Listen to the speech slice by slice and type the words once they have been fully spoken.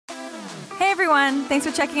everyone. Thanks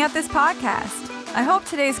for checking out this podcast. I hope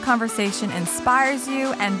today's conversation inspires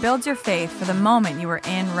you and builds your faith for the moment you are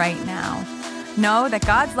in right now. Know that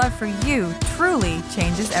God's love for you truly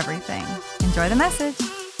changes everything. Enjoy the message.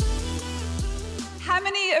 How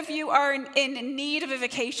many of you are in need of a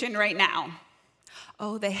vacation right now?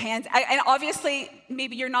 Oh, the hands. And obviously,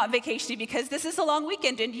 maybe you're not vacationing because this is a long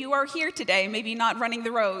weekend and you are here today, maybe not running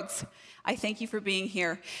the roads. I thank you for being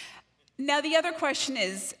here. Now, the other question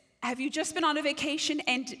is, have you just been on a vacation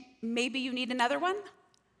and maybe you need another one?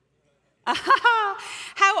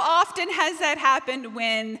 How often has that happened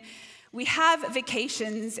when we have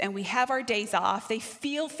vacations and we have our days off? They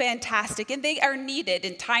feel fantastic and they are needed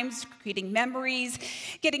in times creating memories,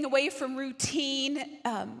 getting away from routine,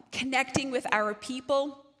 connecting with our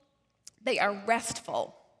people. They are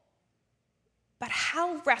restful. But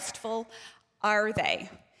how restful are they?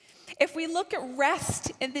 If we look at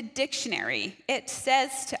rest in the dictionary, it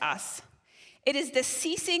says to us, it is the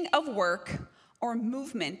ceasing of work or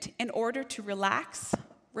movement in order to relax,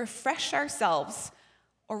 refresh ourselves,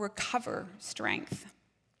 or recover strength.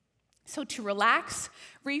 So to relax,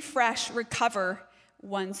 refresh, recover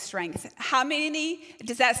one's strength. How many,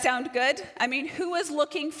 does that sound good? I mean, who is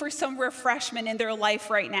looking for some refreshment in their life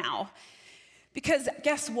right now? Because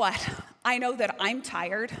guess what? I know that I'm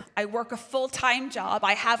tired. I work a full-time job.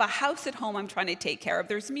 I have a house at home I'm trying to take care of.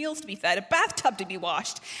 There's meals to be fed, a bathtub to be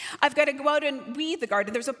washed. I've got to go out and weed the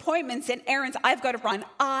garden. There's appointments and errands I've got to run.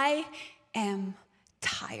 I am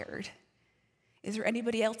tired. Is there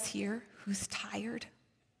anybody else here who's tired?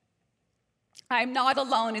 I'm not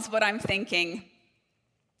alone is what I'm thinking.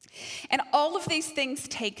 And all of these things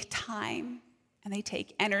take time and they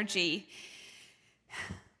take energy.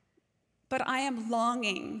 But I am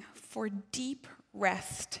longing for deep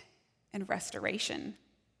rest and restoration.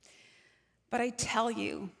 But I tell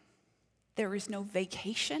you, there is no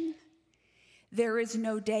vacation. There is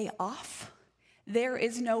no day off. There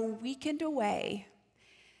is no weekend away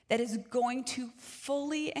that is going to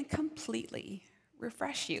fully and completely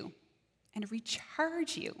refresh you and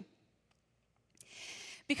recharge you.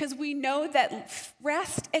 Because we know that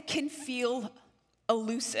rest, it can feel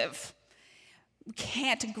elusive. We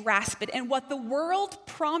can't grasp it. And what the world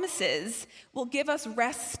promises will give us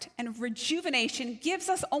rest and rejuvenation gives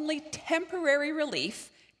us only temporary relief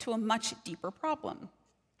to a much deeper problem.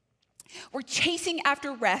 We're chasing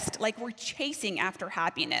after rest like we're chasing after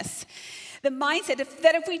happiness. The mindset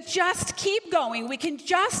that if we just keep going, we can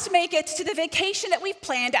just make it to the vacation that we've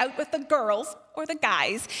planned out with the girls or the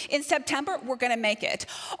guys in September, we're going to make it.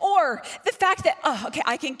 Or the fact that,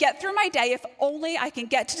 I can get through my day if only I can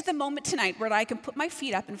get to the moment tonight where I can put my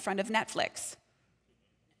feet up in front of Netflix.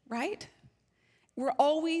 Right? We're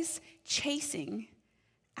always chasing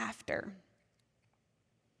after.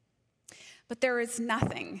 But there is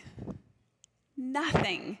nothing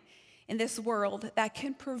in this world that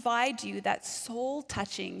can provide you that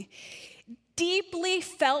soul-touching, deeply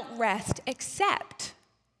felt rest except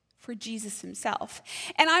for Jesus himself.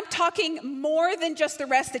 And I'm talking more than just the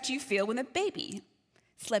rest that you feel when a baby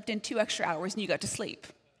slept in 2 extra hours and you got to sleep,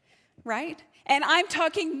 right? And I'm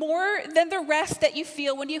talking more than the rest that you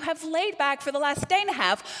feel when you have laid back for the last day and a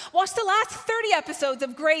half, watched the last 30 episodes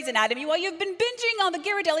of Grey's Anatomy while you've been binging on the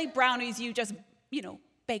Ghirardelli brownies you just,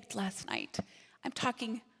 baked last night. I'm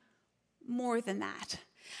talking more than that.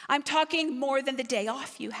 I'm talking more than the day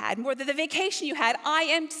off you had, more than the vacation you had. I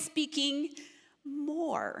am speaking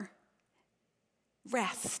more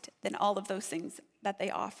rest than all of those things that they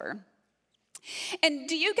offer. And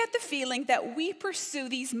do you get the feeling that we pursue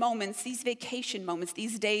these moments, these vacation moments,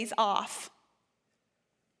 these days off,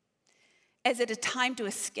 as it a time to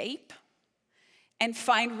escape and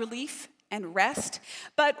find relief and rest?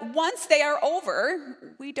 But once they are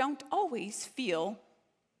over, we don't always feel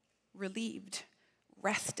relieved,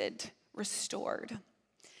 rested, restored.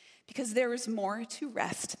 Because there is more to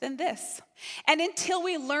rest than this. And until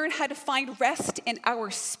we learn how to find rest in our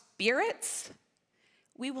spirits,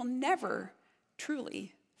 we will never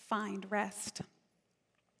truly find rest.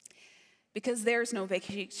 Because there's no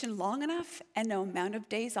vacation long enough and no amount of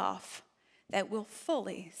days off that will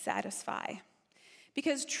fully satisfy.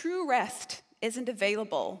 Because true rest isn't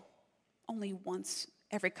available only once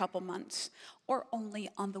every couple months, or only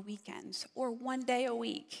on the weekends, or one day a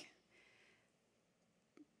week.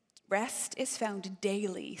 Rest is found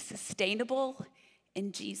daily, sustainable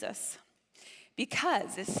in Jesus.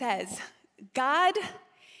 Because it says, God,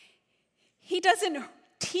 he doesn't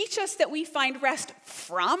teach us that we find rest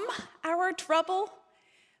from our trouble,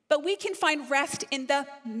 but we can find rest in the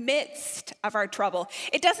midst of our trouble.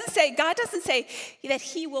 God doesn't say that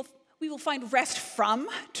we will find rest from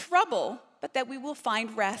trouble, but that we will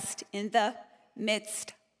find rest in the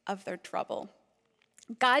midst of their trouble.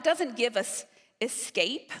 God doesn't give us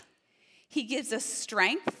escape. He gives us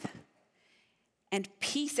strength and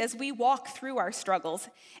peace as we walk through our struggles.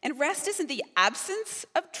 And rest isn't the absence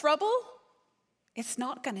of trouble. It's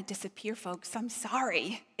not going to disappear, folks. I'm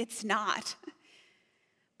sorry. It's not.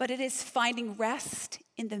 But it is finding rest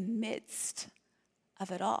in the midst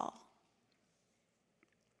of it all.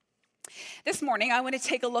 This morning, I want to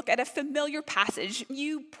take a look at a familiar passage.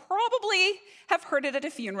 You probably have heard it at a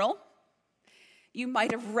funeral. You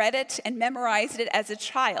might have read it and memorized it as a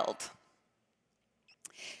child.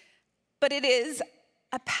 But it is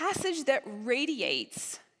a passage that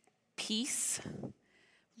radiates peace,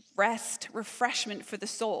 rest, refreshment for the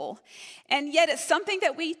soul. And yet it's something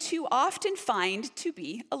that we too often find to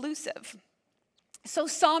be elusive. So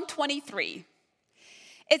Psalm 23,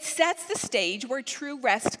 it sets the stage where true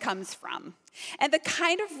rest comes from. And the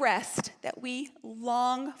kind of rest that we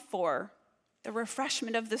long for, the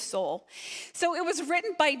refreshment of the soul. So it was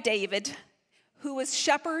written by David, who was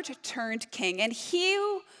shepherd turned king. And he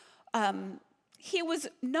was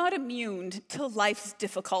not immune to life's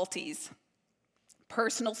difficulties,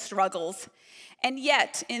 personal struggles. And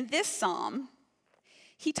yet, in this psalm,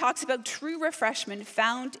 he talks about true refreshment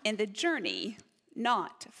found in the journey,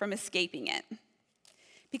 not from escaping it.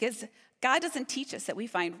 Because God doesn't teach us that we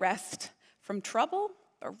find rest from trouble,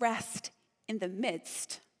 but rest in the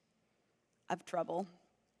midst of trouble.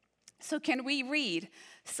 So can we read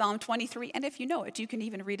Psalm 23? And if you know it, you can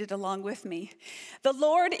even read it along with me. The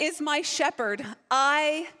Lord is my shepherd.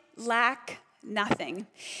 I lack nothing.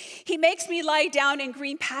 He makes me lie down in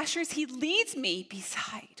green pastures. He leads me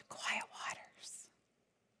beside quiet waters.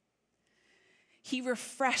 He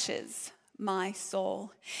refreshes my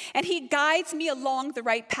soul. And he guides me along the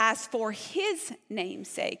right path for his name's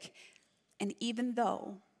sake. And even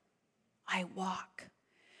though I walk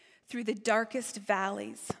through the darkest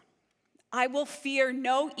valleys, I will fear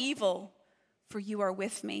no evil, for you are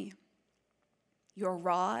with me. Your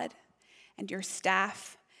rod and your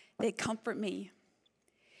staff, they comfort me.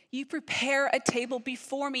 You prepare a table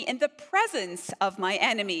before me in the presence of my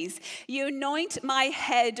enemies. You anoint my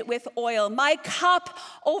head with oil. My cup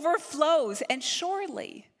overflows, and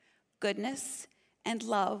surely goodness and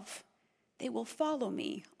love, they will follow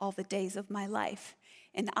me all the days of my life,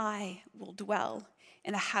 and I will dwell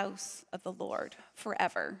in the house of the Lord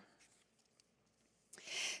forever.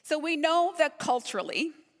 So we know that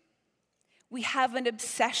culturally, we have an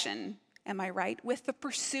obsession, am I right, with the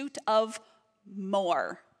pursuit of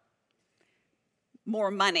more.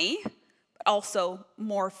 More money, but also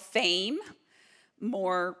more fame,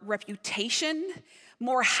 more reputation,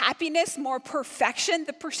 more happiness, more perfection.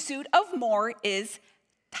 The pursuit of more is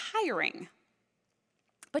tiring.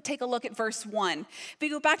 But take a look at verse 1. If we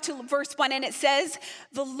go back to verse 1, and it says,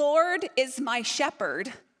 the Lord is my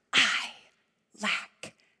shepherd. I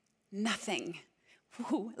lack nothing.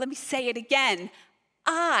 Ooh, let me say it again.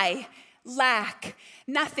 I lack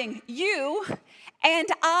nothing. You and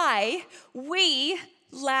I, we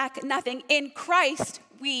lack nothing. In Christ,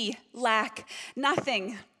 we lack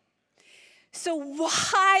nothing. So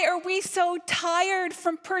why are we so tired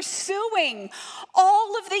from pursuing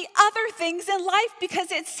all of the other things in life?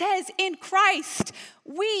 Because it says in Christ,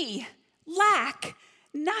 we lack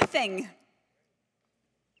nothing.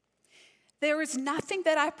 There is nothing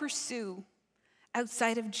that I pursue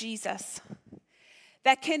outside of Jesus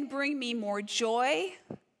that can bring me more joy,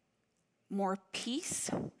 more peace,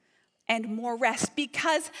 and more rest,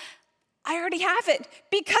 because I already have it,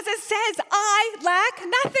 because it says I lack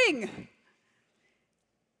nothing.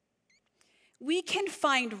 We can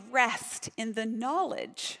find rest in the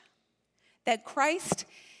knowledge that Christ,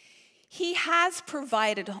 he has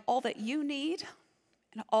provided all that you need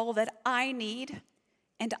and all that I need,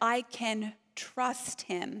 and I can trust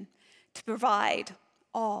him to provide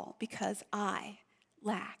all because I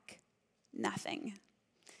lack nothing.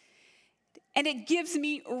 And it gives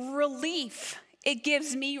me relief. It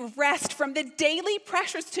gives me rest from the daily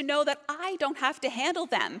pressures to know that I don't have to handle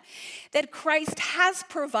them, that Christ has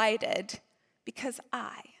provided because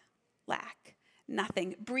I lack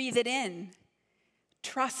nothing. Breathe it in.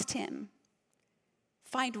 Trust him.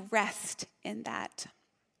 Find rest in that.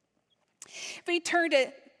 If we turn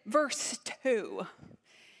to verse 2,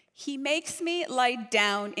 he makes me lie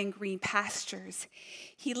down in green pastures.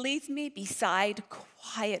 He leads me beside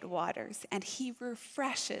quiet waters, and he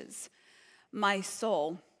refreshes my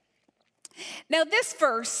soul. Now, this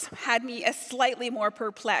verse had me a slightly more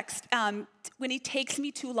perplexed. when he takes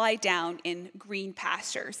me to lie down in green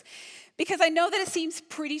pastures. Because I know that it seems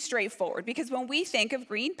pretty straightforward, because when we think of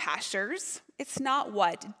green pastures, it's not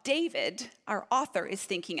what David, our author, is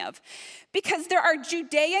thinking of. Because there are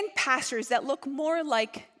Judean pastures that look more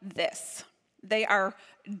like this. They are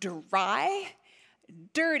dry,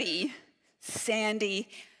 dirty, sandy,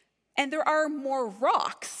 and there are more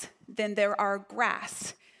rocks than there are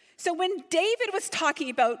grass. So when David was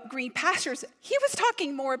talking about green pastures, he was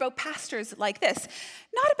talking more about pastures like this,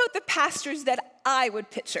 not about the pastures that I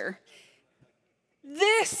would picture.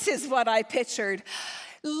 This is what I pictured.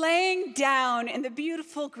 Laying down in the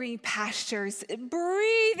beautiful green pastures,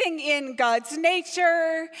 breathing in God's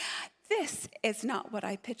nature. This is not what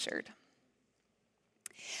I pictured.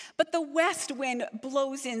 But the west wind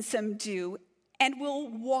blows in some dew and will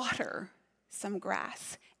water some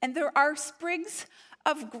grass. And there are sprigs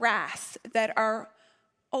of grass that are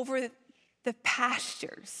over the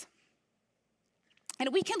pastures. And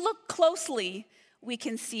we can look closely, we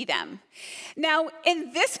can see them. Now,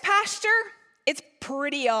 in this pasture, it's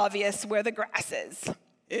pretty obvious where the grass is.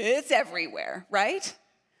 It's everywhere, right?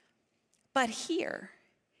 But here,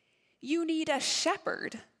 you need a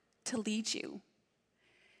shepherd to lead you.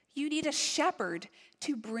 You need a shepherd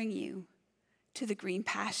to bring you to the green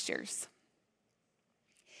pastures.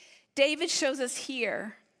 David shows us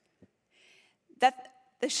here that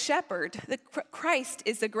the shepherd, Christ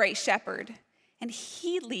is the great shepherd, and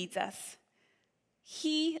he leads us.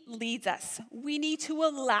 He leads us. We need to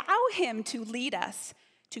allow him to lead us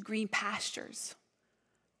to green pastures,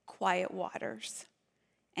 quiet waters,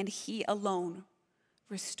 and he alone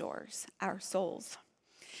restores our souls.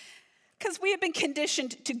 Because we have been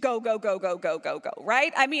conditioned to go,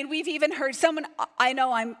 right? I mean, we've even heard someone, I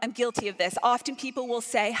know I'm guilty of this. Often people will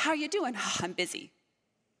say, how are you doing? Oh, I'm busy.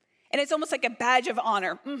 And it's almost like a badge of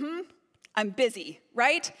honor. I'm busy,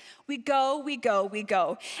 right? We go.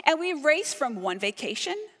 And we race from one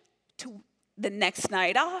vacation to the next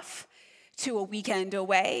night off, to a weekend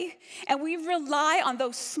away. And we rely on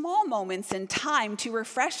those small moments in time to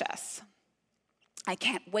refresh us. I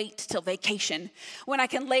can't wait till vacation when I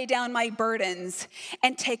can lay down my burdens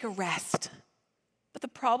and take a rest. But the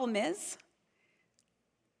problem is,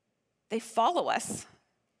 they follow us.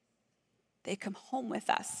 They come home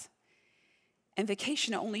with us. And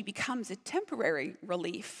vacation only becomes a temporary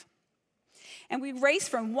relief. And we race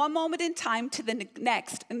from one moment in time to the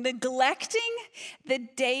next, neglecting the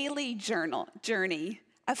daily journey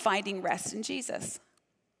of finding rest in Jesus.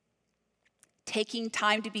 Taking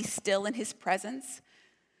time to be still in his presence,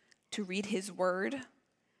 to read his word,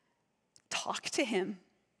 talk to him.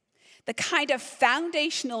 The kind of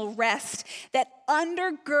foundational rest that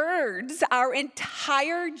undergirds our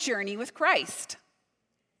entire journey with Christ.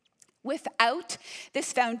 Without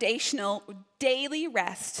this foundational daily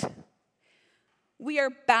rest, we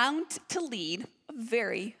are bound to lead a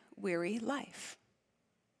very weary life.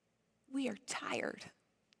 We are tired.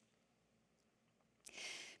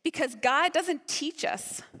 Because God doesn't teach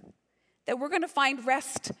us that we're going to find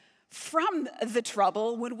rest from the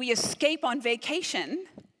trouble when we escape on vacation,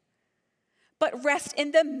 but rest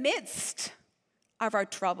in the midst of our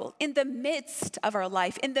trouble, in the midst of our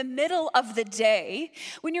life, in the middle of the day,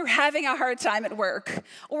 when you're having a hard time at work,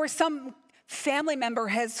 or some family member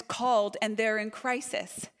has called and they're in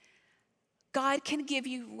crisis. God can give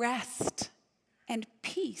you rest and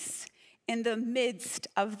peace in the midst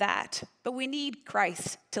of that. But we need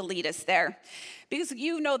Christ to lead us there. Because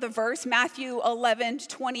you know the verse, Matthew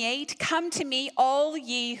 11:28, come to me, all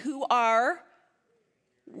ye who are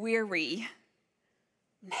weary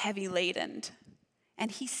and heavy laden.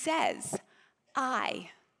 And he says,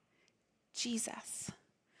 I, Jesus,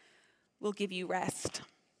 will give you rest.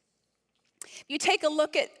 You take a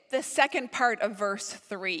look at the second part of verse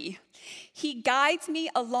 3. He guides me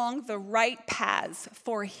along the right paths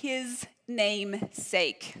for his name's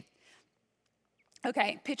sake.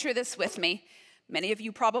 Okay, picture this with me. Many of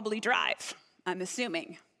you probably drive, I'm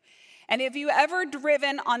assuming. And have you ever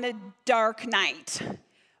driven on a dark night,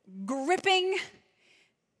 gripping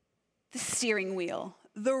the steering wheel?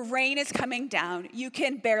 The rain is coming down. You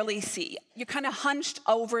can barely see. You're kind of hunched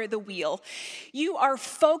over the wheel. You are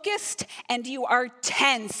focused and you are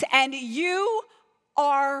tense and you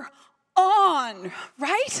are on,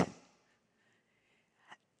 right?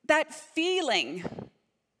 That feeling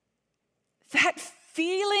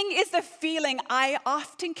is the feeling I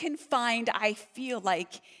often can find I feel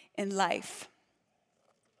like in life.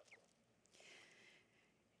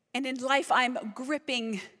 And in life, I'm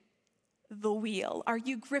gripping the wheel. Are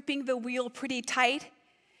you gripping the wheel pretty tight?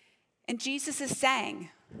 And Jesus is saying,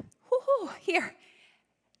 here,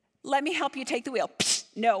 let me help you take the wheel. Psh,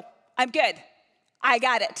 no, I'm good. I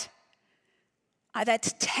got it.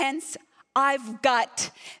 That tense, I've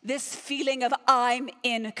got this feeling of I'm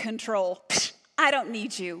in control. I don't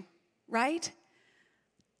need you, right?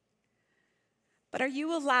 But are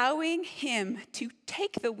you allowing him to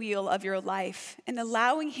take the wheel of your life and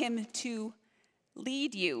allowing him to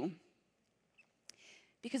lead you?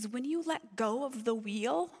 Because when you let go of the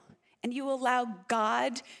wheel and you allow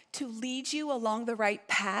God to lead you along the right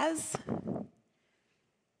paths,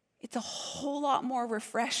 it's a whole lot more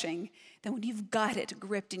refreshing than when you've got it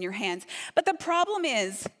gripped in your hands. But the problem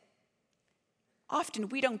is, often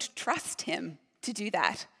we don't trust him to do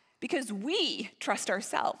that because we trust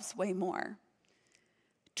ourselves way more.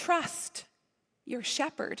 Trust your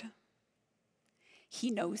shepherd.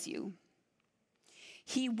 He knows you.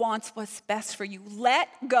 He wants what's best for you. Let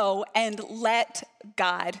go and let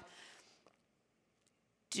God.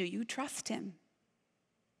 Do you trust him?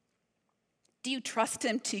 Do you trust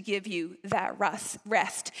him to give you that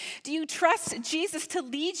rest? Do you trust Jesus to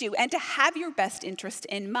lead you and to have your best interest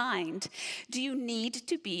in mind? Do you need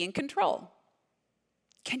to be in control?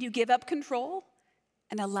 Can you give up control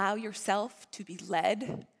and allow yourself to be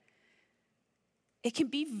led? It can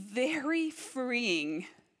be very freeing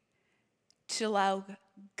to allow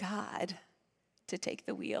God to take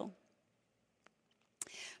the wheel.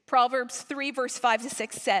 Proverbs 3, verse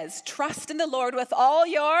 5-6 says, trust in the Lord with all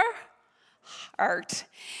your heart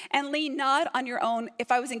and lean not on your own.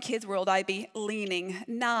 If I was in Kids World, I'd be leaning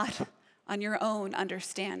not on your own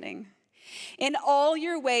understanding. In all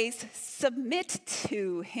your ways, submit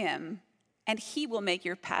to him, and he will make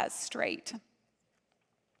your paths straight.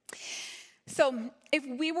 So if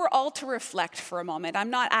we were all to reflect for a moment, I'm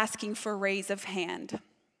not asking for a raise of hand,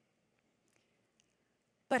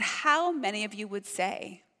 but how many of you would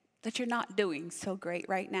say that you're not doing so great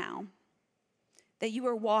right now? That you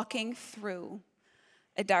are walking through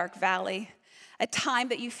a dark valley, a time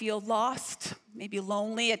that you feel lost, maybe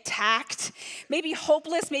lonely, attacked, maybe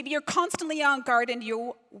hopeless, maybe you're constantly on guard and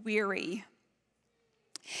you're weary.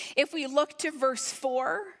 If we look to verse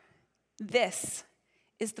 4, this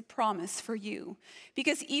is the promise for you.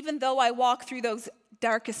 Because even though I walk through those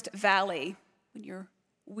darkest valley, when you're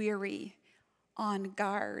weary, on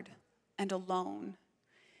guard, and alone,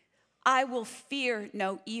 I will fear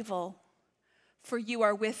no evil, for you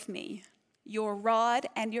are with me. Your rod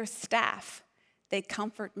and your staff, they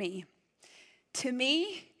comfort me. To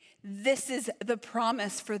me, this is the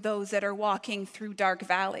promise for those that are walking through dark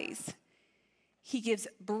valleys. He gives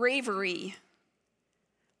bravery,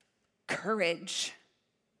 courage,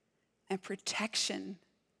 and protection,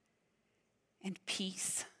 and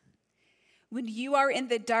peace. When you are in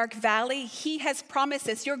the dark valley, he has promised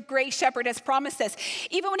us. Your great shepherd has promised us.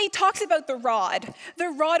 Even when he talks about the rod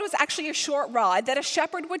was actually a short rod that a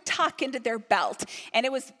shepherd would tuck into their belt. And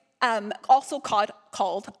it was also called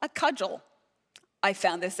a cudgel. I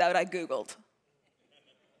found this out, I Googled.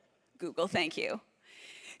 Google, thank you.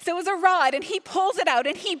 So it was a rod, and he pulls it out,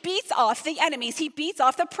 and he beats off the enemies. He beats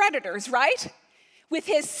off the predators, right? With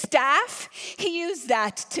his staff, he used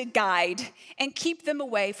that to guide and keep them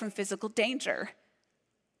away from physical danger.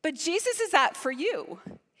 But Jesus is that for you.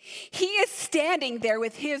 He is standing there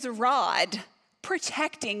with his rod,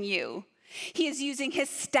 protecting you. He is using his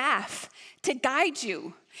staff to guide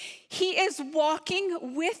you. He is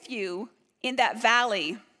walking with you in that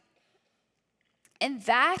valley. And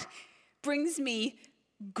that brings me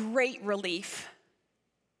great relief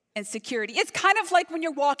and security. It's kind of like when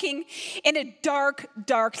you're walking in a dark,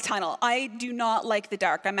 dark tunnel. I do not like the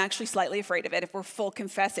dark. I'm actually slightly afraid of it if we're full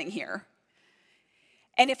confessing here.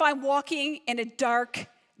 And if I'm walking in a dark,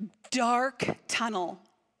 dark tunnel,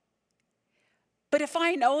 but if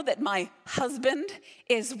I know that my husband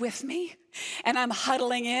is with me and I'm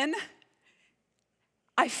huddling in,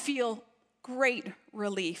 I feel great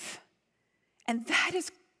relief. And that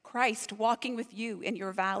is Christ walking with you in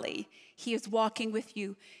your valley. He is walking with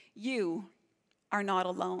you. You are not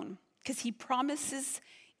alone, because he promises,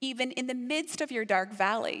 even in the midst of your dark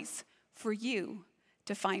valleys, for you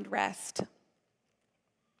to find rest.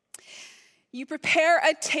 You prepare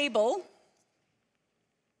a table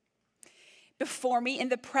before me in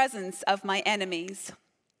the presence of my enemies.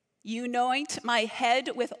 You anoint my head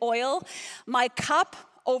with oil, my cup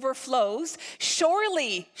overflows.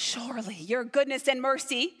 Surely, surely, your goodness and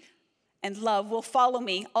mercy and love will follow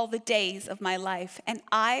me all the days of my life, and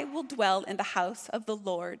I will dwell in the house of the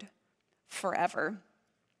Lord forever.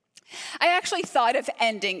 I actually thought of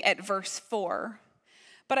ending at verse 4,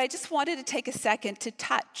 but I just wanted to take a second to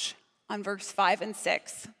touch on verse 5 and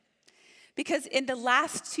 6. Because in the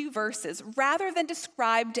last two verses, rather than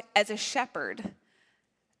described as a shepherd,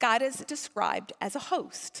 God is described as a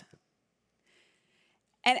host.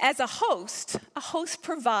 And as a host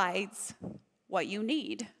provides what you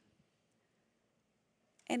need.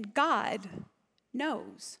 And God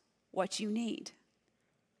knows what you need.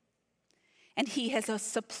 And he has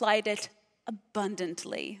supplied it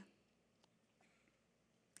abundantly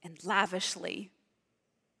and lavishly.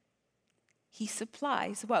 He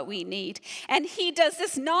supplies what we need. And he does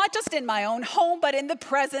this not just in my own home, but in the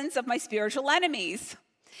presence of my spiritual enemies.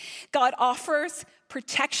 God offers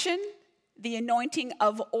protection. The anointing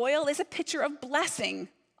of oil is a picture of blessing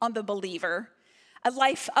on the believer. A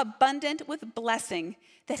life abundant with blessing,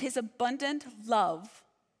 that his abundant love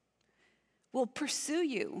will pursue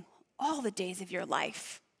you all the days of your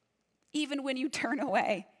life. Even when you turn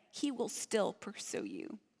away, he will still pursue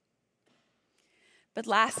you. But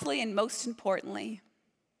lastly, and most importantly,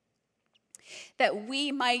 that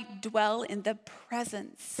we might dwell in the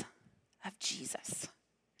presence of Jesus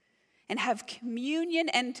and have communion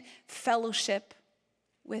and fellowship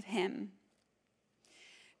with him.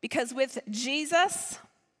 Because with Jesus,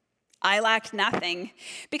 I lack nothing.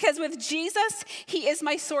 Because with Jesus, he is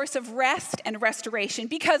my source of rest and restoration.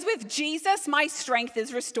 Because with Jesus, my strength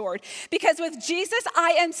is restored. Because with Jesus,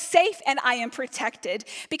 I am safe and I am protected.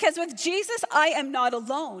 Because with Jesus, I am not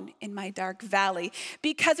alone in my dark valley.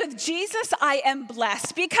 Because with Jesus, I am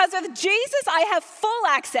blessed. Because with Jesus, I have full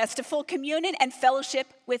access to full communion and fellowship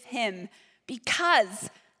with him. Because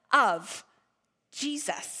of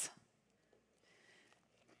Jesus.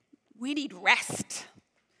 We need rest.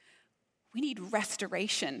 We need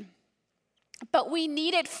restoration. But we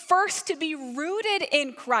need it first to be rooted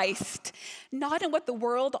in Christ, not in what the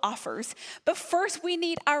world offers. But first we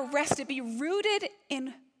need our rest to be rooted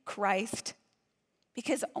in Christ,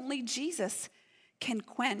 because only Jesus can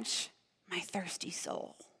quench my thirsty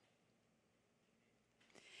soul.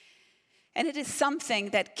 And it is something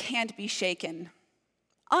that can't be shaken.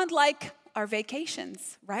 Unlike our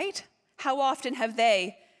vacations, right? How often have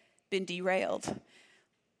they been derailed?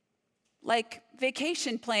 Like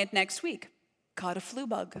vacation planned next week, caught a flu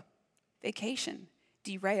bug. Vacation,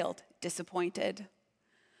 derailed, disappointed.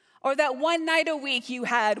 Or that one night a week you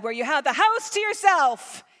had where you had the house to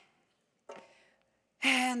yourself.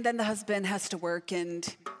 And then the husband has to work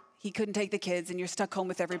and he couldn't take the kids and you're stuck home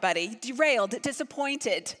with everybody. Derailed,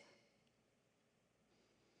 disappointed.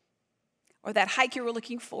 Or that hike you were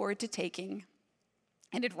looking forward to taking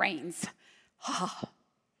and it rains.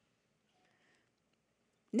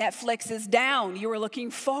 Netflix is down. You were looking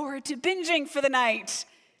forward to binging for the night.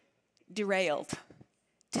 Derailed,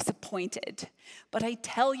 disappointed. But I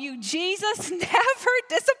tell you, Jesus never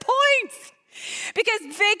disappoints, because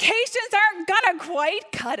vacations aren't gonna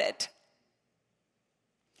quite cut it.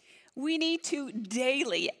 We need to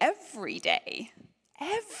daily, every day,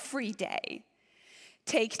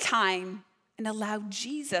 take time and allow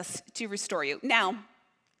Jesus to restore you. Now,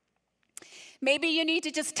 maybe you need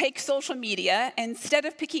to just take social media, instead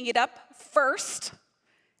of picking it up first,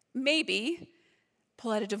 maybe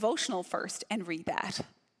pull out a devotional first and read that.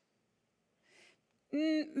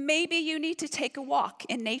 Maybe you need to take a walk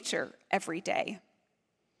in nature every day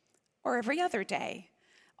or every other day.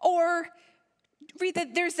 Or read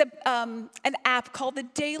that there's an app called the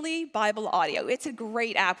Daily Bible Audio. It's a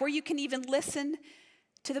great app where you can even listen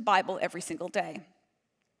to the Bible every single day.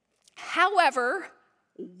 However,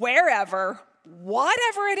 wherever,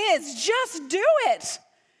 whatever it is, just do it.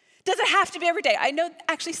 Does it have to be every day? I know,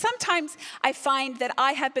 actually, sometimes I find that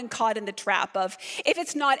I have been caught in the trap of, if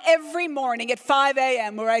it's not every morning at 5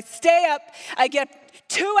 a.m. where I stay up, I get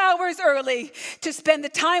 2 hours early to spend the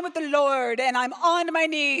time with the Lord, and I'm on my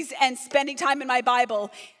knees and spending time in my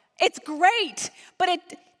Bible. It's great, but it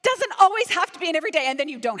doesn't always have to be an every day, and then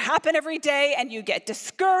you don't happen every day, and you get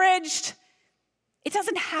discouraged. It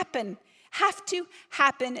doesn't have to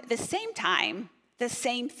happen the same time, the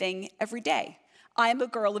same thing every day. I am a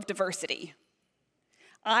girl of diversity.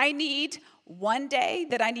 I need one day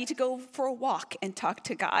that I need to go for a walk and talk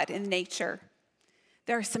to God in nature.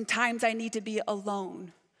 There are some times I need to be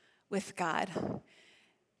alone with God,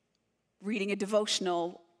 reading a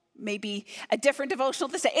devotional, maybe a different devotional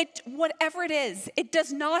this day. Whatever it is, it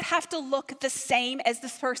does not have to look the same as the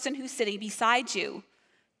person who's sitting beside you.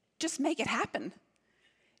 Just make it happen.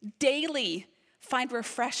 Daily find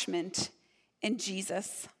refreshment in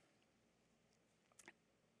Jesus.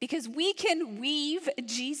 Because we can weave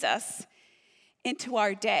Jesus into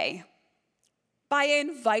our day by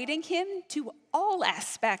inviting him to all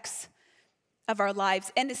aspects of our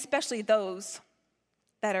lives, and especially those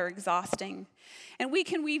that are exhausting. And we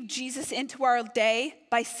can weave Jesus into our day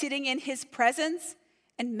by sitting in his presence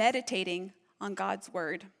and meditating on God's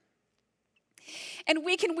word. And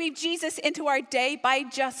we can weave Jesus into our day by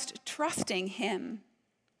just trusting him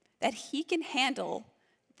that he can handle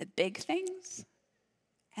the big things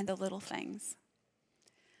and the little things.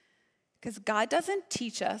 Because God doesn't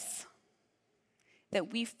teach us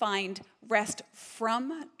that we find rest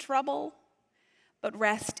from trouble, but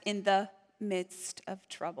rest in the midst of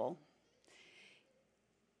trouble.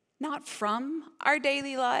 Not from our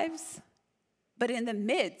daily lives, but in the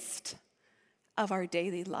midst of our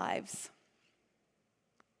daily lives.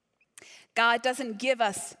 God doesn't give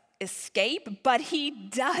us escape, but he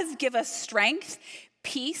does give us strength,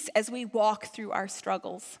 peace as we walk through our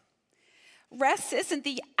struggles. Rest isn't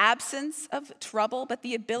the absence of trouble, but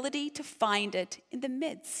the ability to find it in the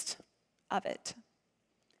midst of it.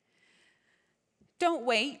 Don't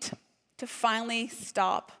wait to finally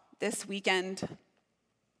stop this weekend.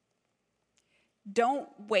 Don't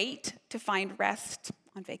wait to find rest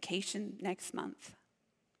on vacation next month.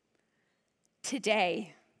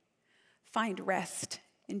 Today, find rest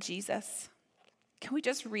in Jesus. Can we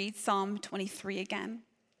just read Psalm 23 again?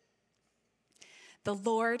 The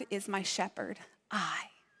Lord is my shepherd. I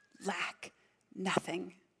lack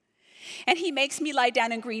nothing. And he makes me lie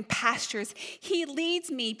down in green pastures. He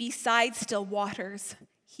leads me beside still waters.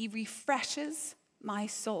 He refreshes my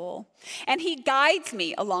soul. And he guides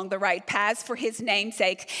me along the right paths for his name's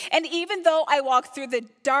sake. And even though I walk through the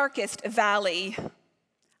darkest valley,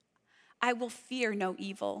 I will fear no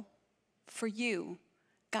evil. For you,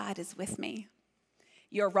 God is with me.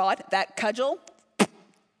 Your rod, that cudgel,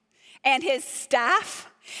 and his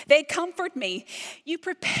staff, they comfort me. You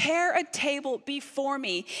prepare a table before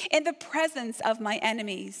me in the presence of my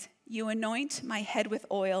enemies. You anoint my head with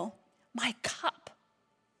oil. My cup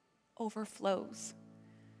overflows.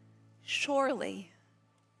 Surely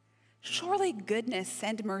goodness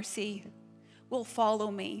and mercy will follow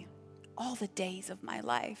me all the days of my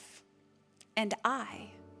life, and I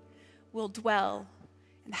will dwell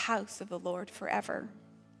in the house of the Lord forever.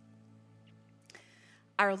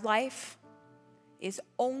 Our life is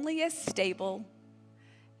only as stable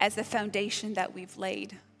as the foundation that we've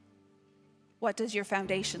laid. What does your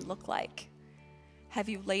foundation look like? Have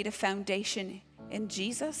you laid a foundation in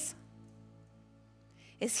Jesus?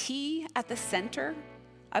 Is he at the center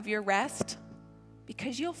of your rest?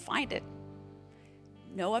 Because you'll find it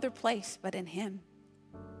no other place but in him.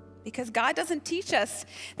 Because God doesn't teach us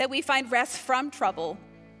that we find rest from trouble,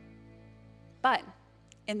 but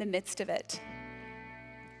in the midst of it.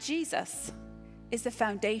 Jesus is the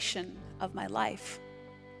foundation of my life.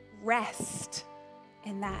 Rest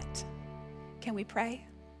in that. Can we pray?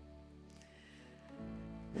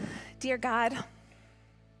 Dear God,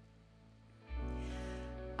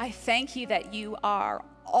 I thank you that you are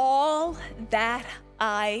all that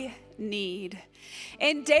I need.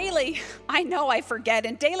 And daily, I know I forget,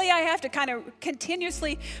 and daily I have to kind of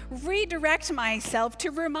continuously redirect myself to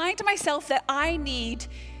remind myself that I need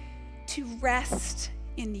to rest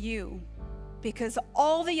in you, because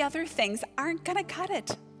all the other things aren't going to cut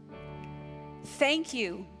it. Thank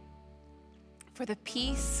you for the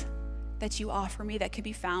peace that you offer me that can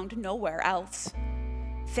be found nowhere else.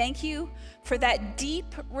 Thank you for that deep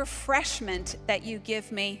refreshment that you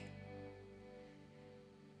give me.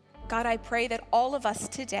 God, I pray that all of us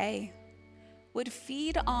today would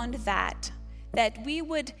feed on that we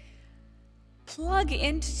would plug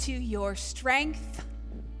into your strength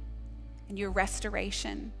and your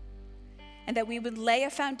restoration, and that we would lay a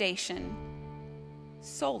foundation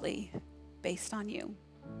solely based on you.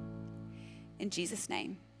 In Jesus'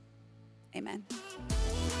 name, amen.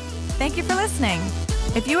 Thank you for listening.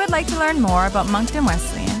 If you would like to learn more about Moncton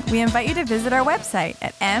Wesleyan, we invite you to visit our website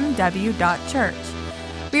at mw.church.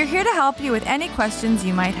 We are here to help you with any questions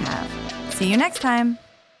you might have. See you next time.